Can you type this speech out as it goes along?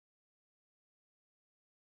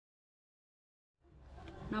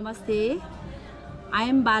Namaste. I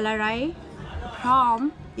am Bala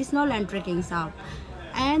from Snowland Trekking shop,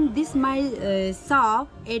 and this my shop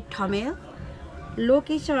at Thamel.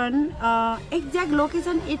 Location, exact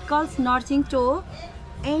location it calls Nursing Cho,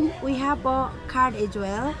 and we have a card as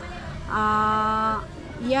well.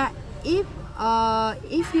 Yeah, if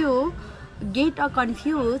you get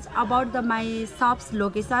confused about my shop's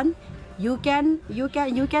location, you can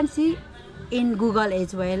see in Google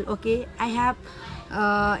as well. Okay, I have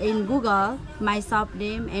in Google my shop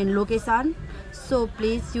name and location, so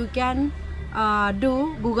please you can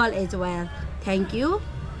do Google as well. Thank you.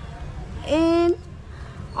 And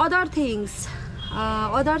other things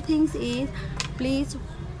is, please,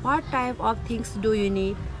 what type of things do you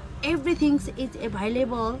need? Everything is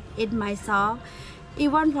available in my shop,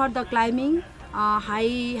 even for the climbing,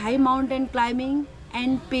 high mountain climbing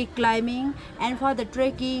and peak climbing, and for the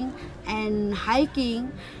trekking and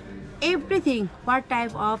hiking, everything what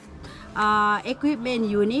type of equipment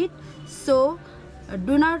you need. So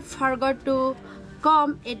do not forget to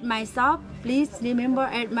come at my shop. Please remember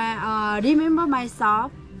at my remember my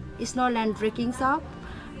shop, Snowland Trekking shop,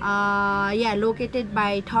 yeah, located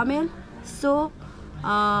by Thamel. So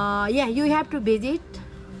yeah, you have to visit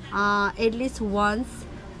at least once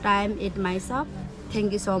time at my shop.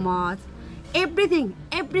 Thank you so much. Every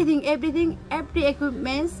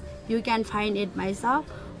equipment you can find at my shop.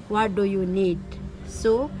 What do you need?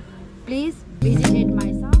 So please visit at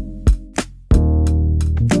my shop.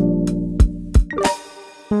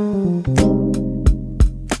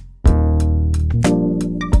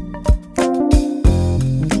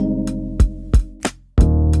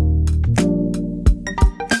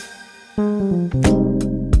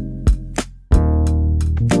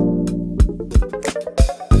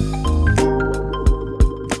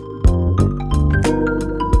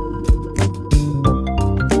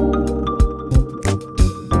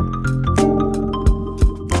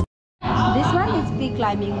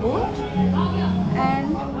 Climbing boot,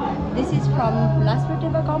 and this is from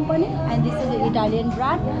Potala company, and this is an Italian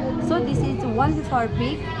brand. So this is only for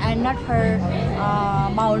peak and not for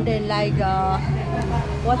mountain, like not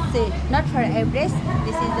for Everest.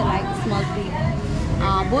 This is like small peak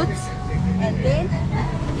boots. And then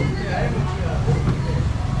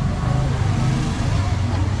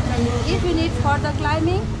if you need for the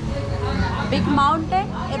climbing big mountain,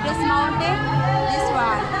 Everest mountain, this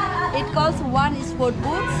one. It calls one sport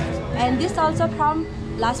boots, and this also from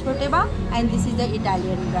Potala, and this is the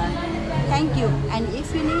Italian brand. Thank you. And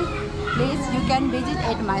if you need, please you can visit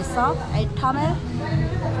at my shop at Thamel.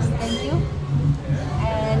 Thank you.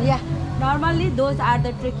 And yeah, normally those are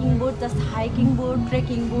the trekking boot, just hiking boot,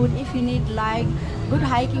 trekking boot. If you need like good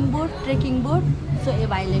hiking boot, trekking boot, so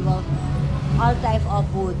available all type of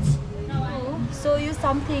boots. Show you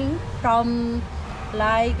something from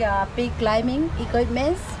like peak climbing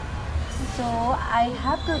equipments. So I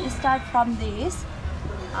have to start from this.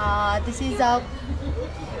 This is a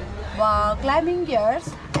climbing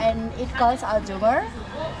gears, and it calls a jumper.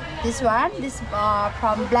 This from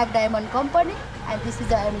Black Diamond company, and this is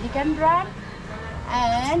the American brand.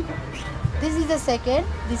 And this is the second.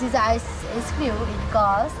 This is a screw it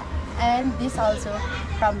calls, and this also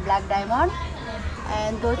from Black Diamond.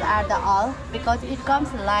 And those are the all, because it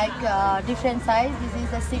comes like different size. This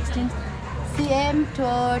is a 16 cm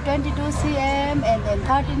to 22 cm, and then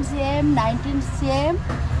 13 cm, 19 cm.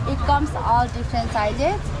 It comes all different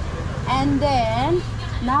sizes. And then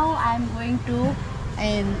now I'm going to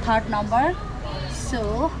in third number.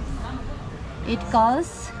 So it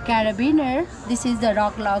calls carabiner. This is the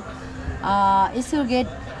rock lock issue gate.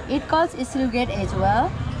 It calls issue gate as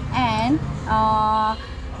well. And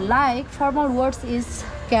like formal words is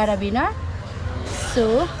carabiner.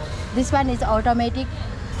 So this one is automatic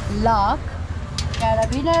lock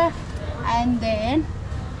carabiner. And then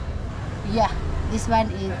yeah, this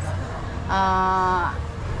one is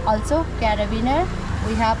also carabiner.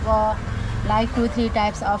 We have like 2-3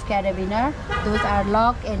 types of carabiner. Those are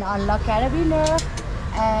lock and unlock carabiner,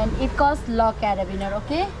 and it calls lock carabiner.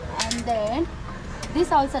 Okay. And then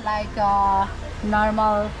this also like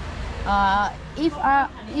normal.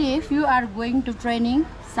 If you are going to training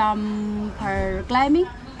some for climbing,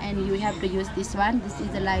 and you have to use this one. This is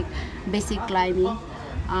like basic climbing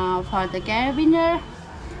for the carabiner.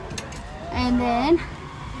 And then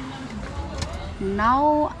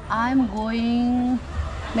now I'm going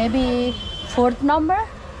maybe fourth number.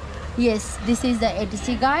 Yes, this is the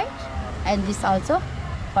ATC guide, and this also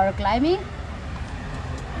for climbing.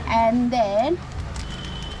 And then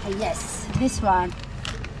yes, this one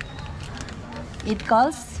it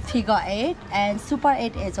calls figure 8 and super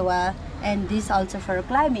 8 as well, and this also for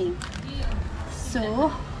climbing.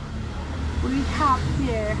 So we have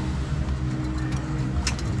here,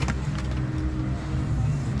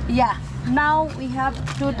 yeah, now we have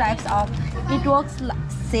two types of, it works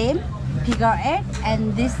same figure 8,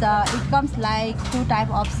 and this it comes like two type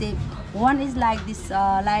of shape. One is like this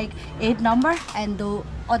like 8 number, and the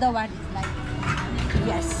other one is like,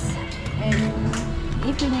 yes. And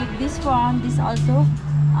if you need this one, this also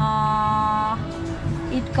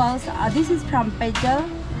it calls this is from Pedal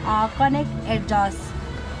Connect Adjust.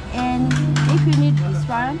 And if you need this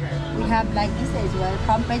one, we have like this as well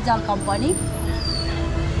from Pedal company.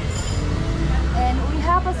 And we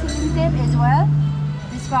have a ceiling tape as well.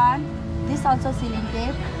 This one, this also ceiling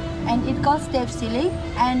tape, and it calls tape ceiling,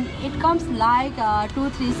 and it comes like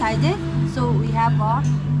 2-3 sizes. So we have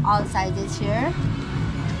all sizes here.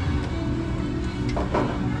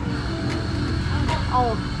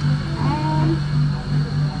 Oh, and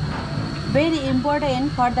very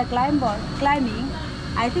important for the climbing,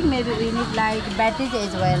 I think maybe we need like batteries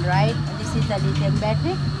as well, right? This is the lithium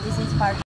battery. This is for